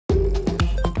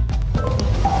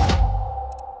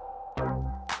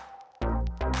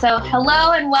So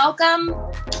hello and welcome.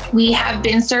 We have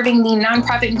been serving the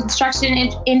nonprofit and construction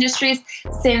industries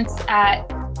since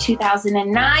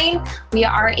 2009. We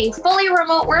are a fully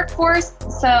remote workforce,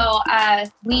 so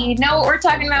we know what we're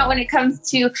talking about when it comes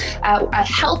to a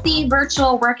healthy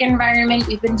virtual work environment.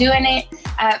 We've been doing it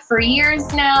for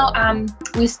years now.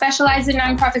 We specialize in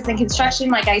nonprofits and construction,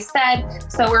 like I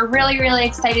said, so we're really, really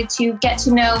excited to get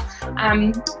to know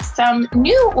some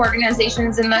new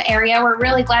organizations in the area. We're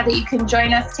really glad that you can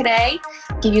join us today,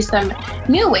 give you some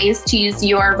new ways to use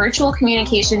your virtual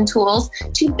communication tools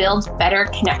to build better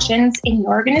connections in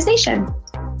your organization.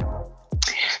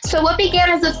 So what began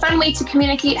as a fun way to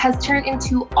communicate has turned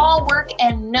into all work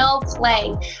and no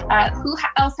play. Who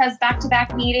else has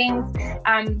back-to-back meetings?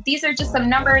 These are just some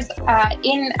numbers of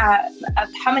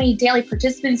how many daily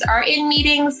participants are in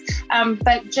meetings,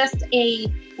 but just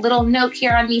a little note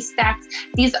here on these stats.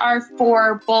 These are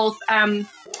for both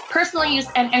personal use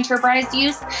and enterprise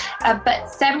use, but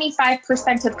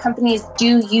 75% of companies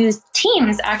do use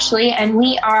Teams actually, and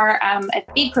we are a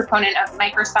big proponent of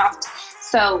Microsoft.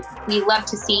 So we love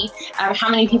to see how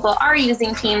many people are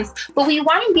using Teams, but we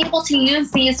want to be able to use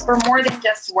these for more than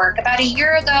just work. About a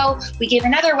year ago, we gave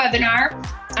another webinar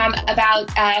about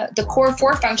the core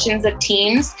 4 functions of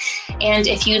Teams. And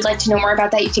if you'd like to know more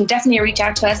about that, you can definitely reach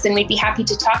out to us and we'd be happy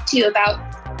to talk to you about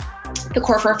the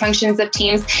core 4 functions of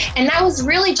Teams. And that was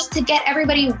really just to get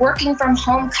everybody working from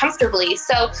home comfortably.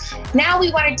 So now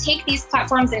we want to take these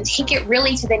platforms and take it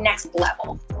really to the next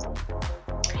level.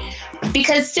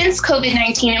 Because since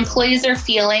COVID-19, employees are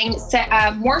feeling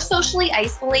more socially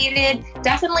isolated,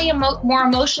 definitely more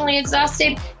emotionally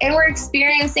exhausted, and we're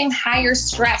experiencing higher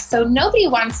stress. So nobody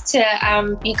wants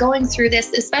to be going through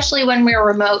this, especially when we're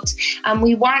remote.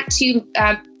 We want to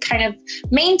kind of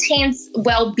maintain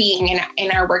well-being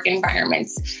in our work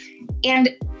environments. And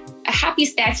a happy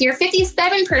stat here,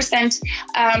 57%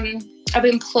 of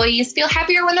employees feel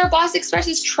happier when their boss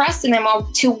expresses trust in them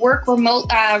to work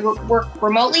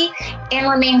remotely and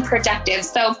remain productive.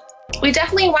 So we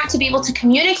definitely want to be able to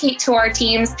communicate to our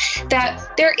teams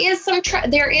that there is trust,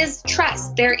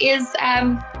 there is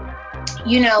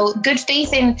good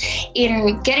faith in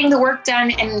getting the work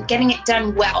done and getting it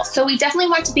done well. So we definitely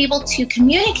want to be able to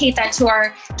communicate that to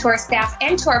our staff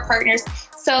and to our partners.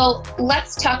 So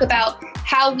let's talk about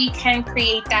how we can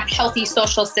create that healthy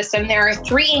social system. There are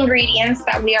 3 ingredients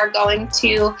that we are going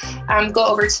to go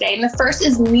over today. And the first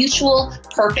is mutual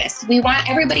purpose. We want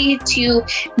everybody to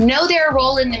know their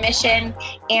role in the mission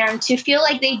and to feel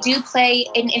like they do play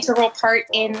an integral part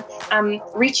in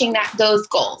reaching those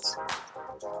goals.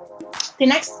 The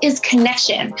next is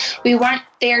connection. We want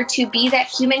there to be that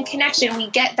human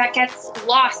connection that gets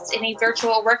lost in a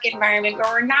virtual work environment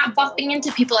where we're not bumping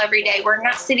into people every day. We're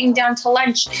not sitting down to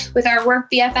lunch with our work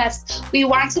BFFs. We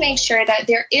want to make sure that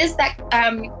there is that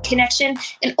connection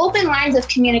and open lines of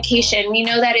communication. We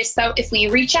know that if we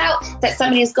reach out, that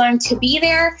somebody is going to be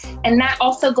there. And that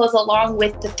also goes along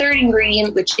with the third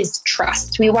ingredient, which is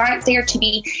trust. We want there to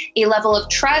be a level of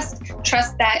trust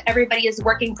that everybody is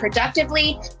working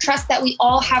productively, trust that we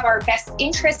all have our best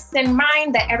interests in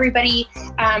mind, that everybody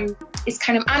is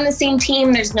kind of on the same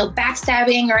team. There's no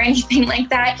backstabbing or anything like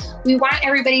that. We want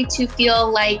everybody to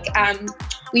feel like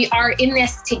we are in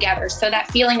this together. So that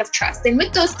feeling of trust. And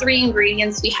with those 3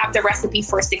 ingredients, we have the recipe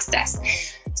for success.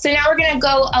 So now we're going to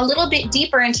go a little bit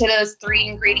deeper into those 3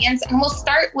 ingredients, and we'll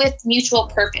start with mutual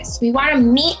purpose. We want to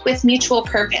meet with mutual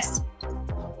purpose.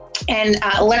 And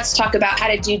let's talk about how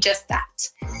to do just that.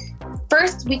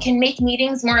 First, we can make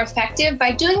meetings more effective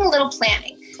by doing a little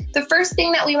planning. The first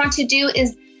thing that we want to do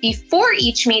is before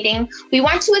each meeting, we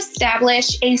want to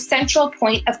establish a central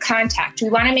point of contact. We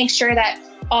want to make sure that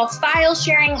all file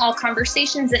sharing, all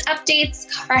conversations and updates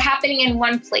are happening in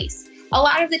one place. A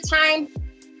lot of the time,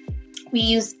 we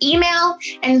use email,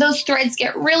 and those threads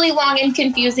get really long and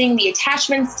confusing. The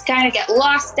attachments kind of get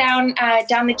lost down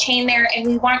the chain there, and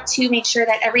we want to make sure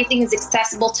that everything is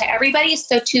accessible to everybody.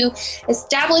 So to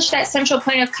establish that central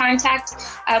point of contact,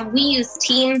 we use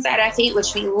Teams at F8,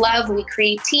 which we love. We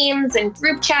create teams and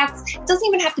group chats. It doesn't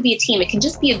even have to be a team. It can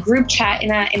just be a group chat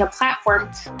in a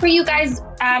platform where you guys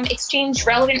exchange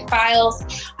relevant files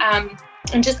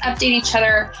and just update each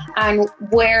other on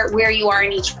where you are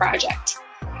in each project.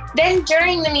 Then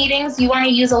during the meetings, you want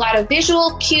to use a lot of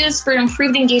visual cues for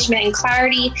improved engagement and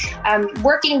clarity.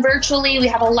 Working virtually, we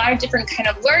have a lot of different kind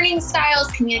of learning styles,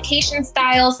 communication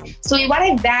styles. So we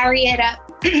want to vary it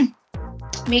up,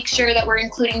 make sure that we're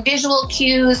including visual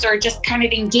cues or just kind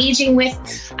of engaging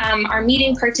with our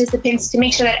meeting participants to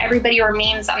make sure that everybody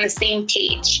remains on the same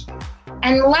page.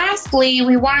 And lastly,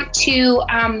 we want to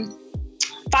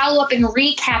follow up and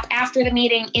recap after the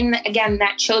meeting in, again,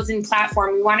 that chosen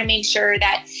platform. We want to make sure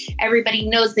that everybody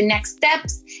knows the next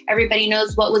steps, everybody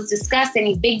knows what was discussed,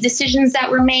 any big decisions that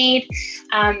were made,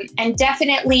 and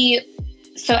definitely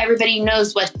so everybody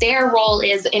knows what their role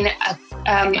is in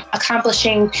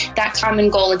accomplishing that common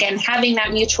goal. Again, having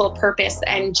that mutual purpose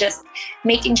and just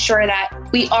making sure that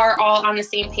we are all on the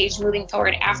same page moving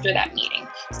forward after that meeting.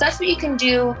 So that's what you can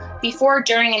do before,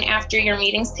 during, and after your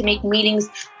meetings to make meetings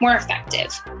more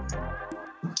effective.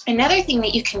 Another thing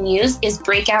that you can use is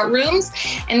breakout rooms,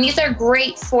 and these are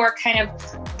great for kind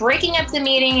of breaking up the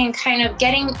meeting and kind of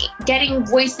getting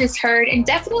voices heard, and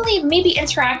definitely maybe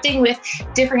interacting with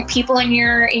different people in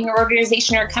your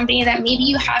organization or company that maybe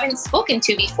you haven't spoken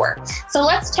to before. So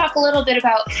let's talk a little bit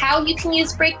about how you can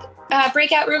use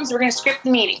breakout rooms. We're going to script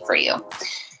the meeting for you.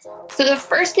 So the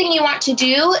first thing you want to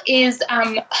do is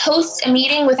host a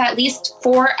meeting with at least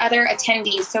 4 other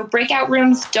attendees. So breakout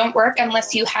rooms don't work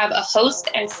unless you have a host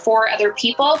and 4 other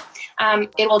people.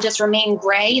 It will just remain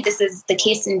gray. This is the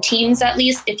case in Teams, at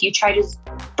least. If you try to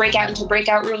break out into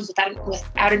breakout rooms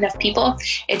without enough people,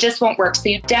 it just won't work. So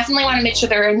you definitely want to make sure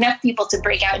there are enough people to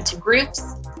break out into groups.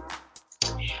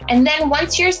 And then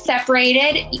once you're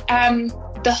separated,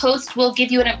 the host will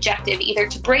give you an objective, either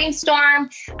to brainstorm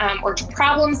or to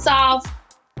problem solve.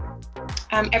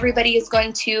 Everybody is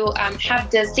going to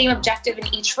have the same objective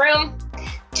in each room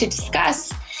to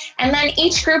discuss. And then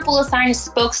each group will assign a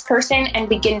spokesperson and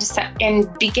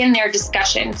begin their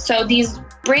discussion. So these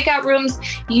breakout rooms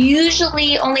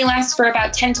usually only last for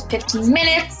about 10 to 15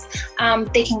 minutes.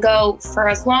 They can go for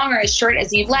as long or as short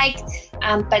as you'd like.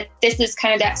 But this is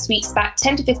kind of that sweet spot,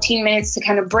 10 to 15 minutes to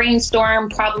kind of brainstorm,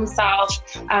 problem solve,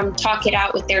 talk it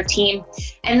out with their team.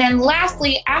 And then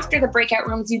lastly, after the breakout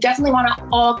rooms, you definitely want to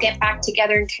all get back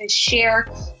together and kind of share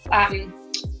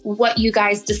what you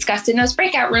guys discussed in those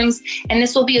breakout rooms. And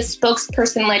this will be a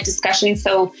spokesperson-led discussion.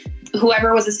 So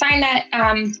whoever was assigned that,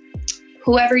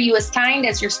 whoever you assigned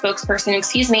as your spokesperson,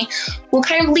 will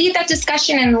kind of lead that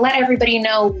discussion and let everybody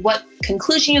know what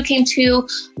conclusion you came to,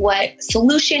 what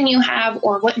solution you have,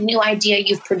 or what new idea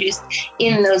you've produced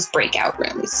in those breakout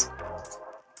rooms.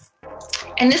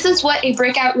 And this is what a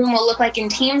breakout room will look like in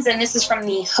Teams, and this is from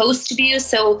the host view.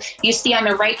 So you see on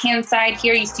the right-hand side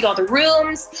here, you see all the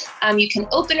rooms. You can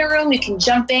open a room, you can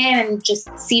jump in and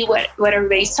just see what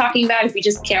everybody's talking about if you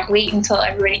just can't wait until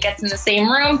everybody gets in the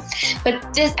same room.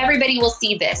 But everybody will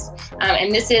see this.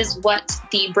 And this is what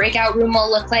the breakout room will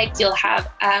look like. You'll have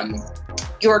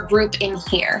your group in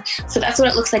here. So that's what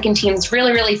it looks like in Teams.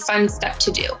 Really, really fun stuff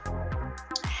to do.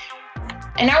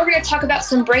 And now we're going to talk about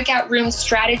some breakout room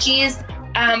strategies.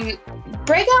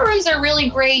 Breakout rooms are really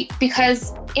great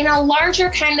because in a larger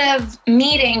kind of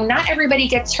meeting, not everybody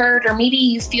gets heard, or maybe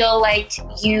you feel like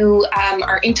you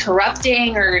are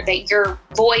interrupting, or that your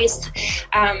voice,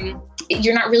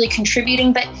 you're not really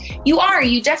contributing, but you are.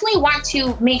 You definitely want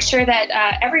to make sure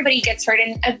that everybody gets heard.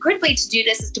 And a good way to do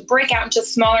this is to break out into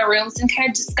smaller rooms and kind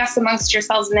of discuss amongst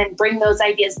yourselves and then bring those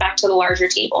ideas back to the larger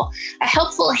table. A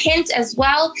helpful hint as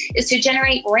well is to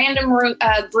generate random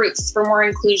groups for more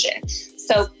inclusion.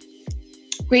 So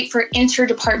great for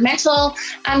interdepartmental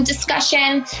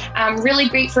discussion, really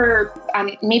great for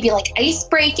maybe like ice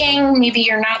breaking. Maybe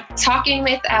you're not talking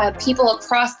with people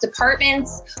across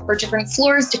departments or different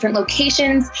floors, different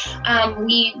locations.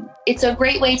 It's a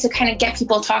great way to kind of get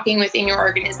people talking within your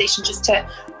organization, just to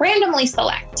randomly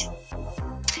select.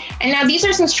 And now these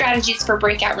are some strategies for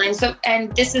breakout rooms. So,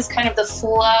 and this is kind of the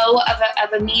flow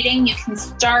of a meeting. You can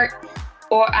start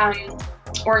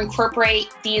or incorporate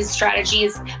these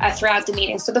strategies throughout the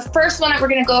meeting. So the first one that we're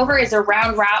going to go over is a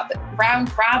round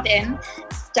robin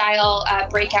style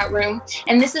breakout room.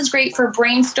 And this is great for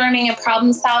brainstorming and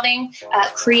problem solving,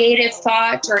 creative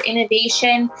thought or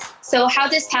innovation. So how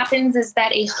this happens is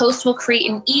that a host will create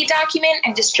an e-document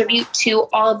and distribute to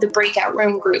all of the breakout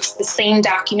room groups the same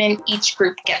document. Each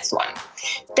group gets one.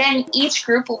 Then each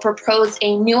group will propose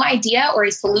a new idea or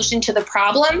a solution to the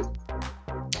problem.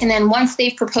 And then once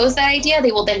they've proposed that idea,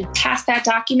 they will then pass that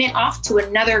document off to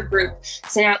another group.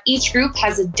 So now each group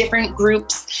has a different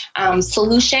group's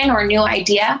solution or new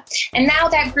idea. And now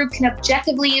that group can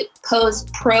objectively pose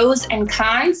pros and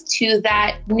cons to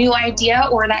that new idea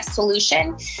or that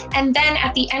solution. And then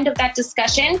at the end of that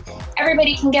discussion,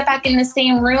 everybody can get back in the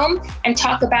same room and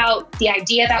talk about the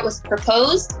idea that was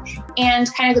proposed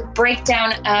and kind of the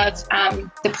breakdown of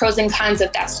the pros and cons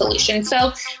of that solution.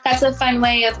 So that's a fun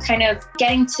way of kind of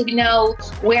getting to know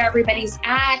where everybody's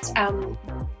at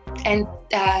and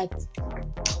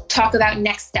talk about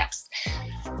next steps.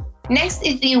 Next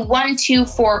is the 1, 2,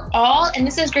 4 all, and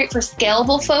this is great for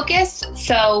scalable focus.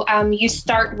 So you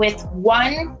start with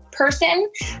 1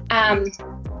 person,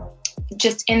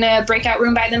 just in a breakout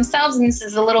room by themselves. And this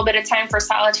is a little bit of time for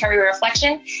solitary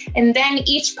reflection. And then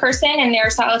each person in their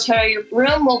solitary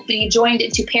room will be joined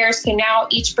into pairs. So now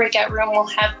each breakout room will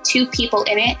have 2 people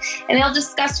in it, and they'll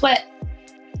discuss what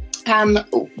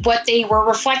they were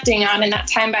reflecting on in that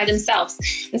time by themselves.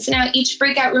 And so now each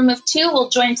breakout room of 2 will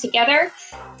join together,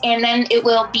 and then it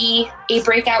will be a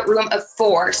breakout room of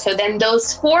 4. So then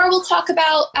those 4 will talk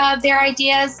about their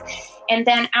ideas. And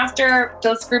then after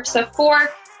those groups of 4,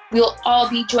 we'll all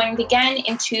be joined again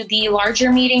into the larger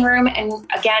meeting room. And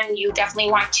again, you definitely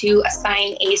want to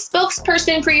assign a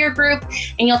spokesperson for your group,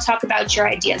 and you'll talk about your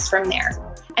ideas from there.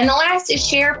 And the last is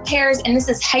share pairs, and this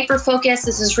is hyper-focused.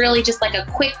 This is really just like a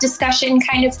quick discussion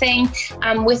kind of thing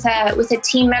with a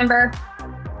team member.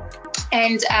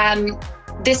 And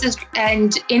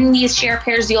in these share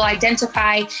pairs, you'll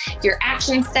identify your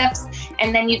action steps,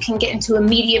 and then you can get into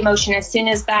immediate motion. As soon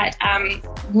as that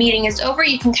meeting is over,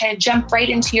 you can kind of jump right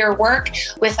into your work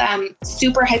with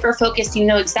super hyper focus. You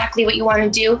know exactly what you want to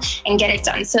do and get it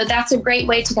done. So that's a great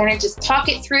way to kind of just talk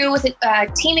it through with a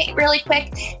teammate really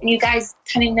quick, and you guys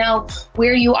kind of know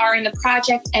where you are in the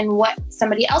project and what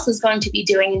somebody else is going to be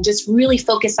doing, and just really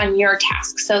focus on your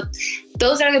task. So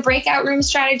those are the breakout room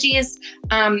strategies.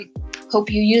 Hope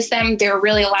you use them. They're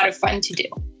really a lot of fun to do.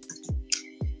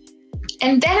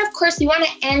 And then, of course, we want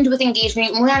to end with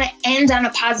engagement. We want to end on a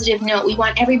positive note. We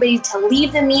want everybody to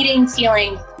leave the meeting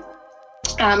feeling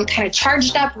kind of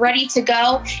charged up, ready to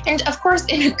go, and of course,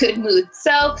 in a good mood.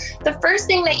 So the first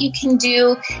thing that you can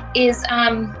do is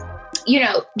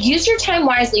use your time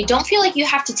wisely. Don't feel like you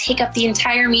have to take up the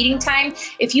entire meeting time.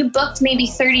 If you booked maybe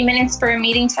 30 minutes for a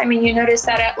meeting time and you notice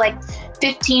that at like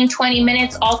 15, 20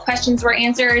 minutes, all questions were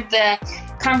answered, the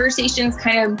conversation's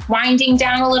kind of winding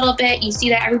down a little bit, you see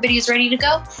that everybody's ready to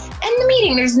go, end the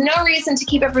meeting. There's no reason to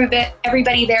keep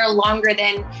everybody there longer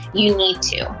than you need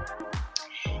to.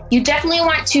 You definitely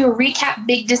want to recap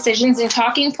big decisions and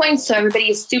talking points so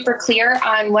everybody is super clear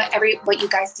on what you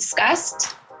guys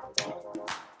discussed.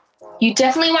 You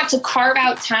definitely want to carve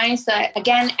out time so that,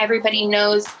 again, everybody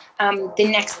knows the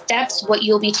next steps, what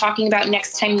you'll be talking about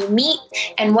next time you meet,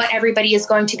 and what everybody is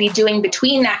going to be doing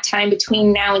between that time,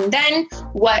 between now and then,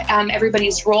 what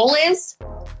everybody's role is.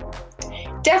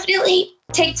 Definitely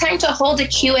take time to hold a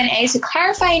Q&A to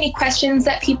clarify any questions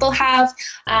that people have,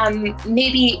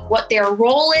 maybe what their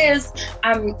role is,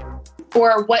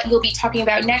 or what you'll be talking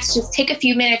about next. Just take a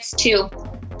few minutes to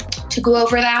go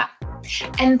over that.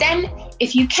 And then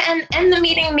if you can, end the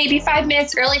meeting maybe 5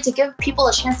 minutes early to give people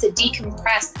a chance to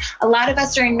decompress. A lot of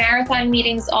us are in marathon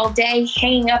meetings all day,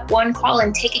 hanging up one call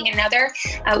and taking another.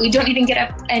 We don't even get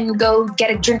up and go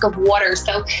get a drink of water.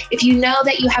 So if you know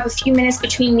that you have a few minutes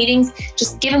between meetings,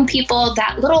 just giving people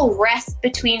that little rest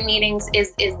between meetings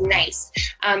is nice.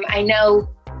 I know,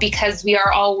 because we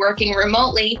are all working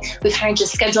remotely, we kind of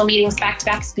just schedule meetings back to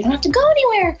back so we don't have to go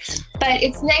anywhere. But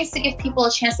it's nice to give people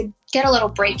a chance to get a little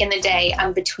break in the day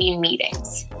between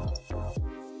meetings.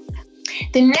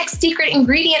 The next secret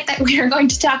ingredient that we are going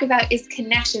to talk about is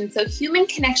connection. So human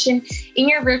connection in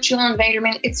your virtual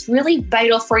environment, it's really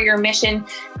vital for your mission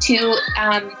to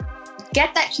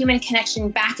get that human connection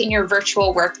back in your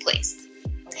virtual workplace.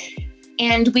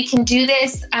 And we can do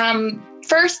this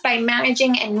first by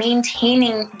managing and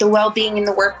maintaining the well-being in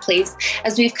the workplace.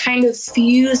 As we've kind of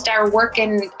fused our work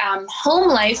and home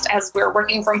life, as we're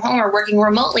working from home or working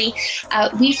remotely,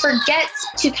 we forget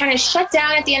to kind of shut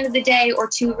down at the end of the day, or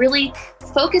to really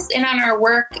focus in on our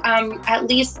work, at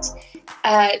least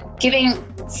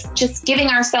giving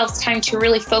ourselves time to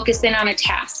really focus in on a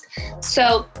task.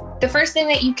 So the first thing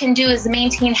that you can do is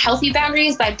maintain healthy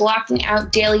boundaries by blocking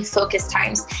out daily focus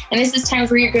times. And this is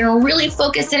times where you're going to really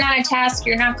focus in on a task.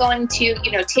 You're not going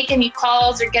to, take any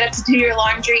calls or get up to do your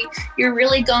laundry. You're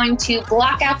really going to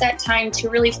block out that time to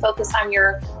really focus on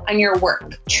your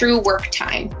work, true work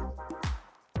time.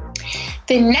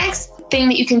 The next thing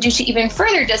that you can do to even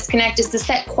further disconnect is to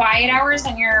set quiet hours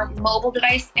on your mobile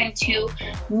device and to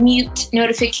mute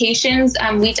notifications.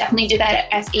 We definitely do that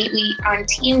at F8 on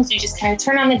Teams. We just kind of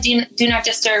turn on the do not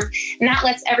disturb, and that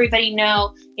lets everybody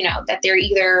know, that they're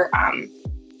either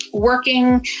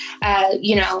working,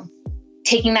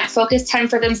 taking that focus time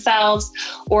for themselves,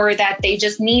 or that they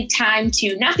just need time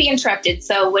to not be interrupted.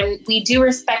 So when we do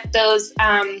respect those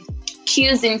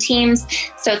cues in Teams,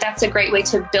 so that's a great way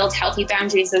to build healthy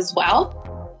boundaries as well.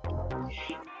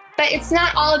 But it's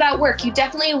not all about work. You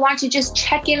definitely want to just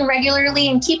check in regularly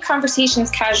and keep conversations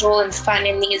casual and fun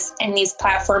in these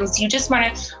platforms. You just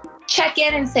want to check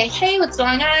in and say, hey, what's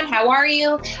going on? How are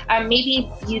you?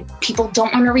 Maybe people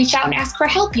don't want to reach out and ask for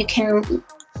help. You can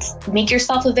make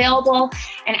yourself available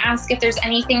and ask if there's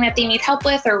anything that they need help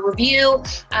with or review.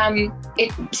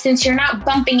 Since you're not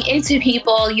bumping into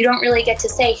people, you don't really get to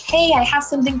say, hey, I have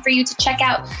something for you to check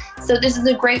out. So this is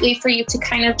a great way for you to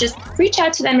kind of just reach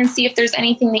out to them and see if there's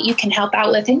anything that you can help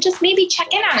out with, and just maybe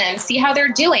check in on them, see how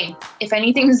they're doing. If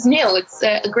anything's new, it's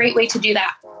a great way to do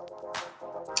that.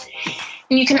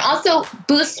 And you can also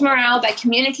boost morale by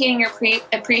communicating your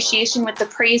appreciation with the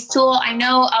praise tool. I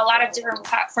know a lot of different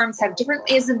platforms have different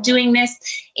ways of doing this.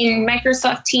 In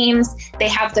Microsoft Teams, they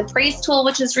have the praise tool,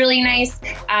 which is really nice.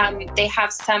 They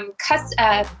have some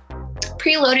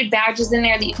preloaded badges in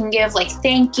there that you can give, like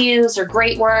thank yous or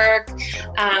great work.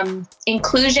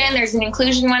 Inclusion, there's an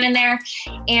inclusion one in there.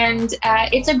 And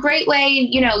it's a great way,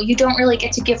 you don't really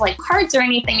get to give like cards or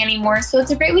anything anymore. So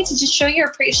it's a great way to just show your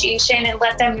appreciation and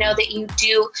let them know that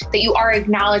you are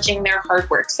acknowledging their hard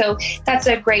work. So that's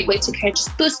a great way to kind of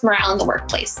just boost morale in the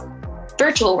workplace.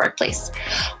 Virtual workplace.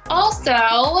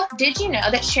 Also, did you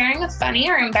know that sharing a funny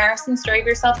or embarrassing story of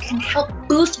yourself can help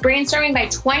boost brainstorming by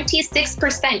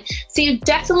 26%? So you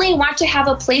definitely want to have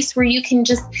a place where you can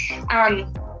just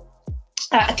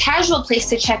a casual place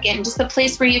to check in, just a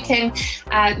place where you can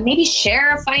maybe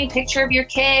share a funny picture of your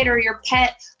kid or your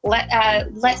pet. Let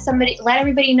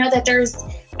everybody know that there's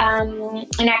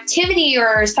an activity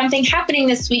or something happening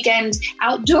this weekend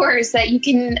outdoors that you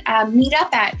can meet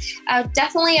up at.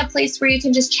 Definitely a place where you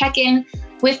can just check in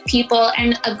with people.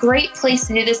 And a great place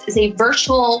to do this is a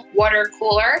virtual water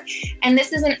cooler. And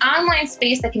this is an online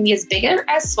space that can be as big or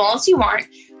as small as you want.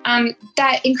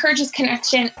 That encourages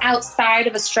connection outside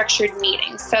of a structured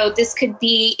meeting. So this could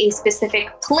be a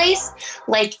specific place,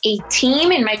 like a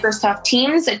team in Microsoft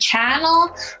Teams, a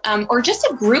channel, or just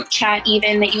a group chat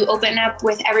even that you open up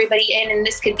with everybody in. And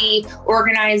this could be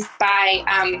organized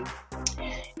by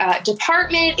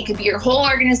department. It could be your whole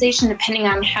organization, depending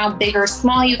on how big or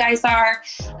small you guys are.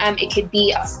 It could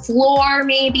be a floor,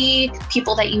 maybe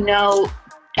people that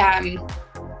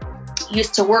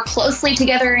used to work closely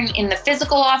together in the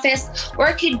physical office, or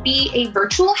it could be a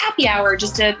virtual happy hour,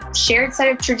 just a shared set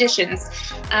of traditions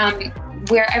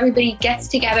where everybody gets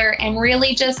together and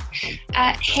really just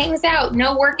hangs out,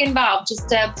 no work involved,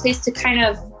 just a place to kind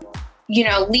of,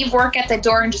 leave work at the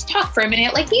door and just talk for a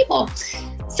minute like people.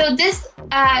 So this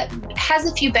has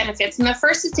a few benefits. And the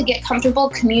first is to get comfortable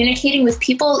communicating with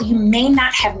people you may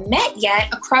not have met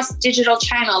yet across digital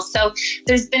channels. So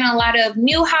there's been a lot of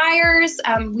new hires.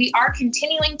 We are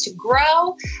continuing to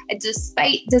grow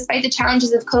despite the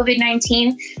challenges of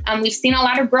COVID-19. We've seen a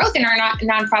lot of growth in our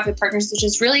nonprofit partners, which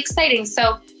is really exciting.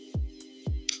 So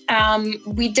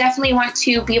we definitely want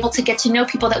to be able to get to know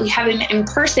people that we haven't met in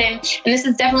person. And this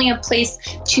is definitely a place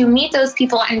to meet those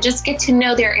people and just get to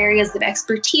know their areas of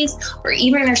expertise or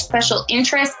even their special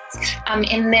interests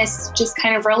in this just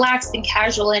kind of relaxed and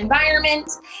casual environment.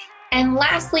 And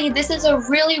lastly, this is a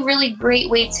really, really great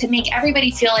way to make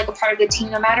everybody feel like a part of the team,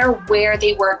 no matter where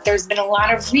they work. There's been a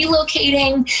lot of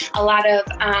relocating, a lot of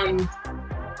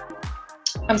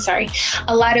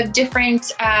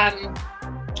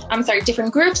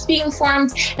different groups being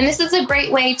formed. And this is a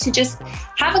great way to just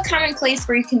have a common place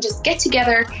where you can just get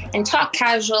together and talk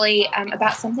casually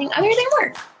about something other than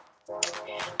work.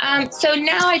 So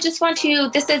now I just want to,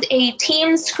 this is a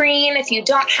Teams screen. If you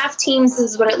don't have Teams,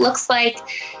 this is what it looks like.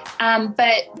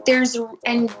 But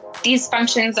these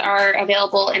functions are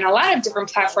available in a lot of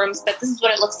different platforms, but this is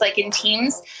what it looks like in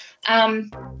Teams.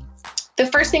 The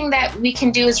first thing that we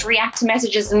can do is react to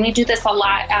messages, and we do this a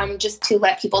lot just to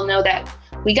let people know that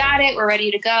we got it, we're ready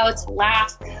to go, to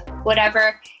laugh,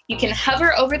 whatever. You can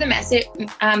hover over the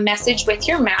message with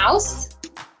your mouse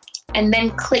and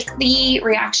then click the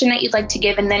reaction that you'd like to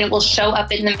give, and then it will show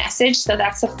up in the message. So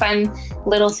that's a fun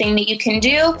little thing that you can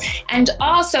do. And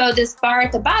also this bar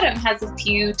at the bottom has a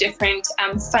few different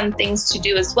fun things to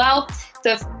do as well.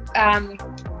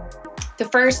 The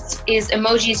first is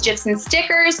emojis, GIFs, and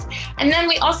stickers. And then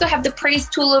we also have the praise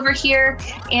tool over here.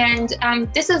 And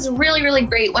this is really, really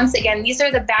great. Once again, these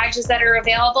are the badges that are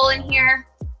available in here.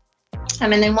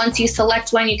 And then once you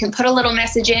select one, you can put a little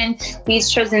message in. We've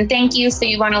chosen thank you. So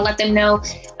you want to let them know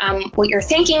what you're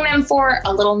thanking them for,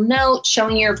 a little note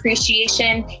showing your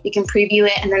appreciation. You can preview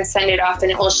it and then send it off,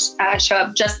 and it will show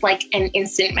up just like an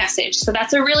instant message. So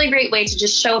that's a really great way to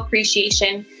just show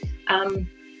appreciation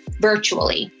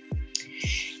virtually.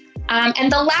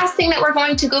 And the last thing that we're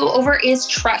going to go over is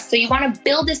trust. So you want to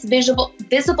build this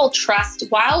visible trust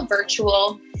while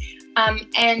virtual.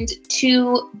 And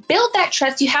to build that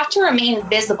trust, you have to remain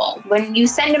visible. When you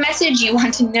send a message, you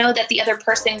want to know that the other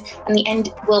person on the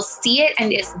end will see it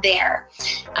and is there.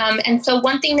 And so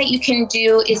one thing that you can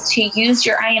do is to use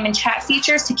your I am in chat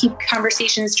features to keep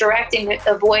conversations direct and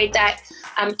avoid that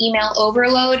email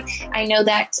overload. I know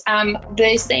that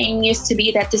the saying used to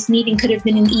be that this meeting could have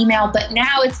been an email, but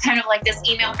now it's kind of like this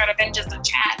email could have been just a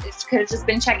chat. It could have just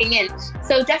been checking in.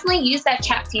 So definitely use that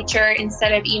chat feature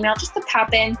instead of email just to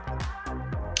pop in.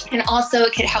 And also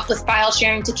it could help with file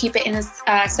sharing to keep it in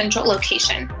a central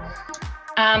location.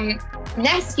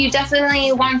 Next, you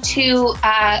definitely want to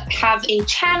have a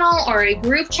channel or a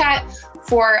group chat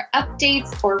for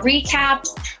updates or recaps.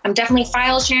 Definitely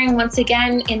file sharing once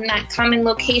again in that common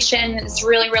location. It's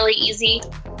really, really easy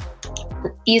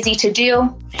to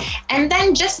do. And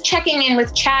then just checking in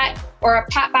with chat or a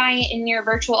pop by in your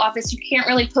virtual office. You can't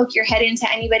really poke your head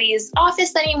into anybody's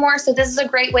office anymore. So this is a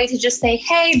great way to just say,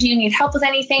 hey, do you need help with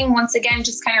anything? Once again,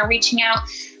 just kind of reaching out,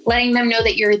 letting them know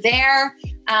that you're there,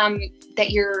 that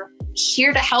you're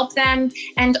here to help them,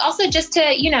 and also just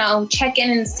to, you know, check in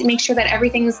and make sure that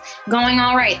everything's going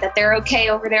all right, that they're okay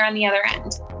over there on the other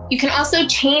end. You can also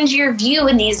change your view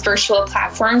in these virtual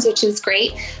platforms, which is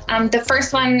great. The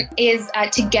first one is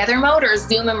Together Mode or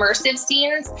Zoom Immersive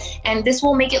Scenes, and this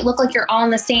will make it look like you're all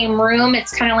in the same room.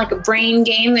 It's kind of like a brain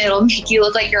game. It'll make you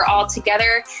look like you're all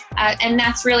together, and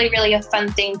that's really, really a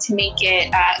fun thing to make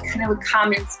it kind of a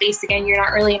common space. Again, you're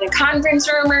not really in a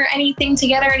conference room or anything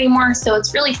together anymore, so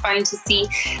it's really fun to see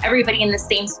everybody in the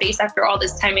same space after all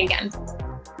this time again.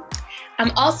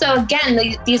 Also, again,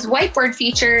 these whiteboard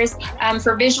features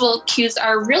for visual cues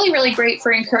are really, really great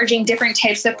for encouraging different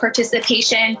types of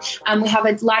participation. We have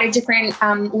a lot of different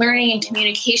learning and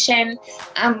communication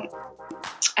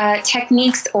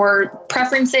techniques or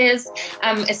preferences,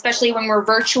 especially when we're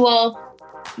virtual,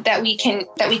 that we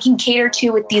can cater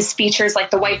to with these features, like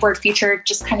the whiteboard feature,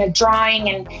 just kind of drawing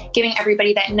and giving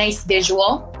everybody that nice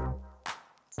visual.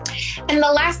 And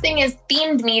the last thing is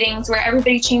themed meetings, where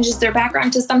everybody changes their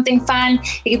background to something fun.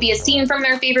 It could be a scene from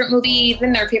their favorite movie,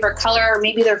 even their favorite color, or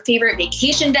maybe their favorite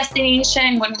vacation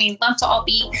destination. Wouldn't we love to all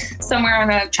be somewhere on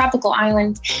a tropical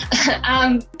island?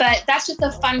 But that's just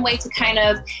a fun way to kind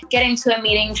of get into a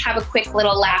meeting, have a quick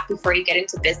little laugh before you get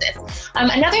into business.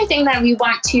 Another thing that we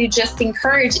want to just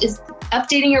encourage is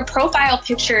updating your profile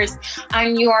pictures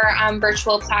on your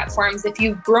virtual platforms. If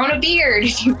you've grown a beard,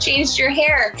 if you've changed your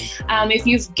hair, if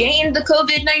you've gained the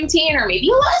COVID-19, or maybe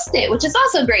you lost it, which is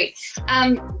also great.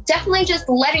 Definitely just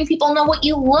letting people know what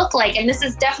you look like. And this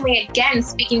is definitely, again,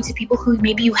 speaking to people who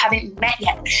maybe you haven't met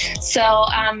yet. So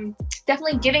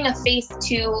definitely giving a face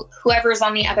to whoever's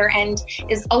on the other end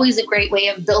is always a great way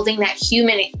of building that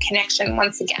human connection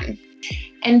once again.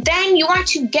 And then you want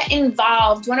to get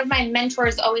involved. One of my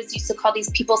mentors always used to call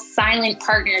these people silent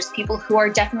partners, people who are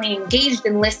definitely engaged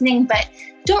in listening, but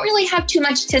don't really have too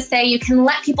much to say. You can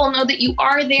let people know that you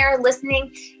are there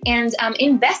listening and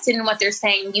invested in what they're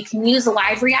saying. You can use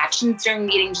live reactions during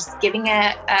meetings, just giving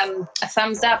a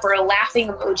thumbs up or a laughing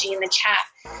emoji in the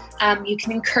chat. You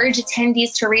can encourage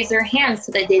attendees to raise their hands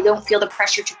so that they don't feel the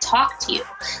pressure to talk to you.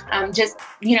 Just,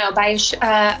 you know, by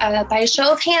a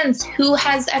show of hands, who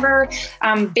has ever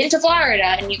been to Florida?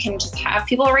 And you can just have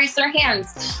people raise their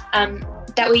hands.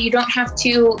 That way you don't have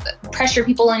to pressure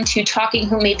people into talking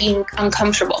who may be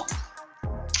uncomfortable.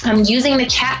 Using the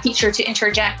chat feature to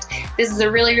interject. This is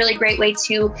a really, really great way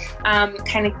to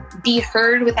kind of be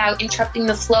heard without interrupting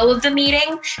the flow of the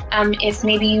meeting. If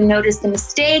maybe you noticed a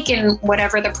mistake in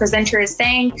whatever the presenter is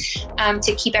saying,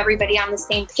 to keep everybody on the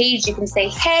same page, you can say,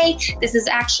 hey, this is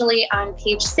actually on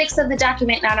page 6 of the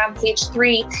document, not on page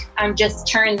 3. Just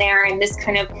turn there, and this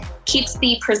kind of keeps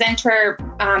the presenter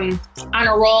on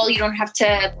a roll. You don't have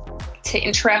to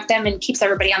interrupt them, and keeps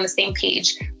everybody on the same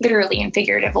page, literally and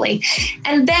figuratively.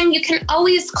 And then you can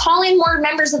always call in more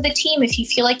members of the team if you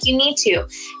feel like you need to.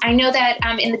 I know that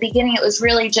in the beginning it was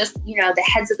really just, you know, the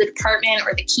heads of the department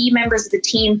or the key members of the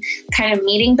team kind of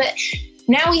meeting, but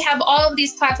now we have all of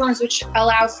these platforms which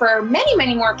allow for many,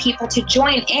 many more people to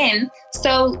join in.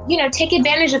 So, you know, take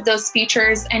advantage of those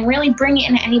features and really bring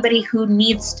in anybody who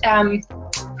needs, who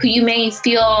you may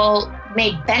feel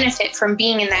may benefit from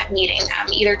being in that meeting,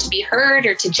 either to be heard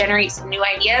or to generate some new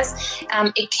ideas.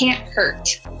 It can't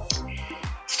hurt.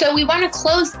 So we want to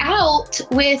close out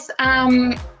with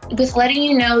letting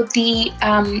you know the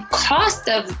cost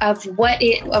of what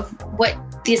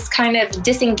this kind of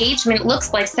disengagement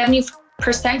looks like. 70%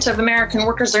 of American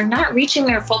workers are not reaching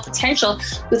their full potential,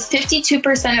 with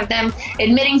 52% of them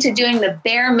admitting to doing the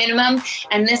bare minimum.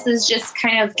 And this is just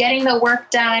kind of getting the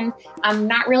work done,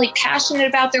 not really passionate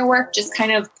about their work, just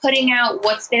kind of putting out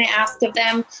what's been asked of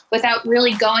them without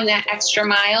really going that extra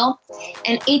mile.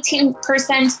 And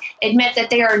 18% admit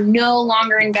that they are no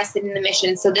longer invested in the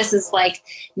mission. So this is like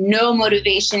no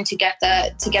motivation to get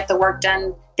the work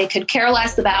done. They could care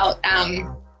less about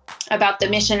about the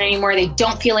mission anymore. They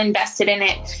don't feel invested in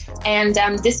it. And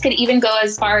this could even go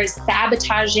as far as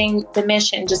sabotaging the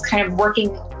mission, just kind of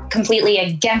working completely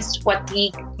against what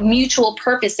the mutual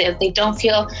purpose is. They don't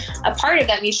feel a part of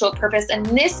that mutual purpose. And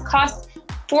this costs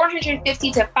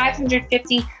 $450 to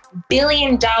 $550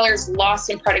 billion lost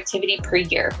in productivity per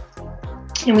year.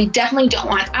 And we definitely don't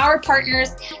want our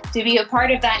partners to be a part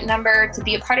of that number, to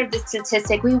be a part of the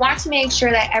statistic. We want to make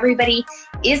sure that everybody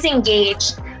is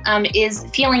engaged, is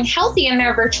feeling healthy in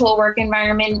their virtual work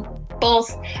environment,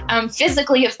 both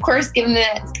physically, of course, given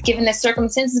the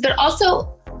circumstances, but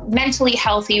also mentally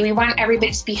healthy. We want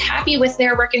everybody to be happy with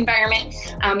their work environment.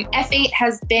 F8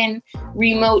 has been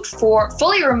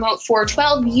fully remote for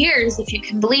 12 years, if you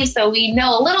can believe so. We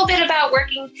know a little bit about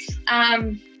working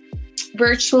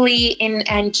virtually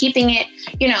and keeping it,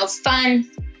 fun,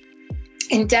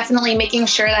 and definitely making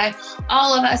sure that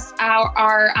all of us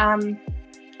are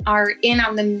in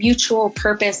on the mutual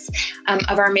purpose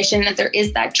of our mission, that there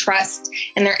is that trust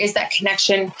and there is that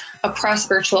connection across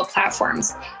virtual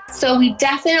platforms. So we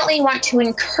definitely want to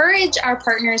encourage our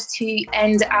partners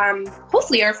and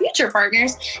hopefully our future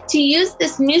partners to use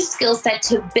this new skill set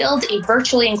to build a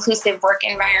virtually inclusive work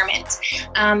environment,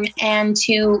 and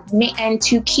to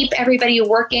keep everybody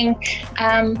working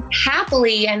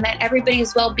happily, and that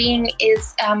everybody's well-being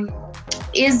is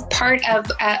part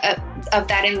of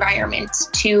that environment,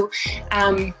 to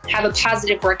have a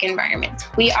positive work environment.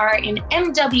 We are in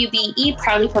MWBE,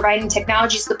 proudly providing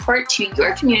technology support to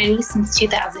your community since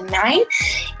 2009.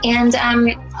 And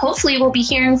hopefully we'll be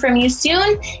hearing from you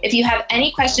soon. If you have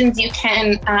any questions, you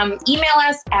can email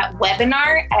us at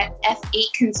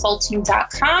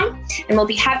webinar@f8consulting.com, and we'll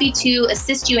be happy to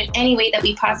assist you in any way that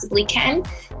we possibly can.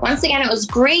 Once again, it was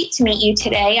great to meet you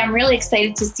today. I'm really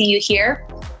excited to see you here.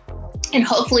 And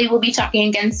hopefully we'll be talking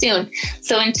again soon.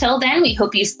 So until then, we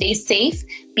hope you stay safe,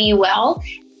 be well,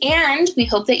 and we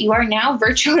hope that you are now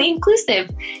virtually inclusive.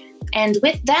 And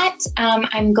with that,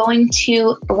 I'm going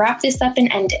to wrap this up and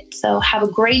end it. So have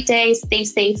a great day, stay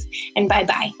safe, and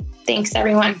bye-bye. Thanks,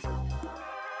 everyone.